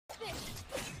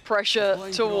Pressure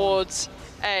towards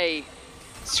A.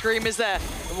 ScreaM is there.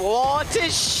 What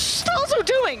is Starzo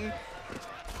doing?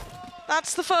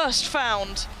 That's the first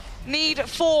found. Need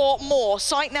 4 more.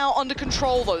 Sight now under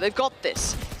control, though. They've got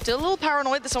this. Still a little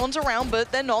paranoid that someone's around,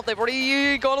 but they're not. They've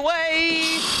already gone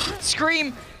away.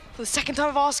 ScreaM, for the second time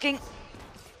of asking,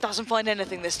 doesn't find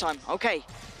anything this time. Okay.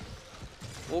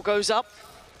 Wall goes up.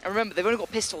 And remember, they've only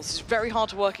got pistols. This is very hard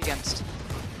to work against.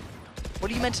 What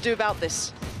are you meant to do about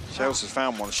this? Shells has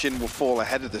found one. Shin will fall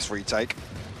ahead of this retake.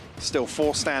 Still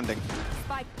 4 standing.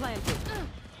 Spike planted.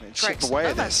 Chip away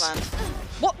at this.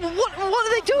 What are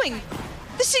they doing?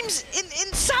 This seems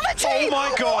insanity! Oh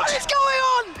my god! What is going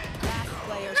on?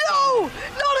 No!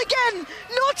 Not again!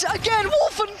 Not again!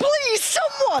 Wolfen, please!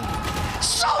 Someone!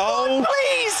 Someone,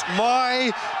 please!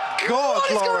 My god,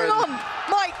 What is Lauren. going on?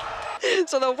 Mike!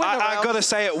 So they'll win around. I gotta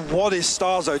say it, what is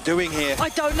Starzo doing here? I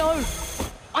don't know.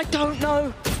 I don't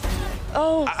know.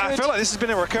 Oh, I feel like this has been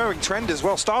a recurring trend as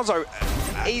well. Starzo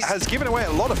has given away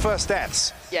a lot of first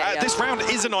deaths. Yeah, This round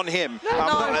isn't on him. No.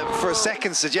 I'm not for a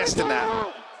second suggesting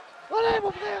that.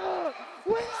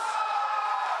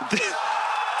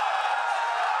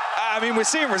 I mean, we're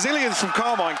seeing resilience from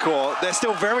Carmine Core. They're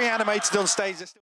still very animated on stage.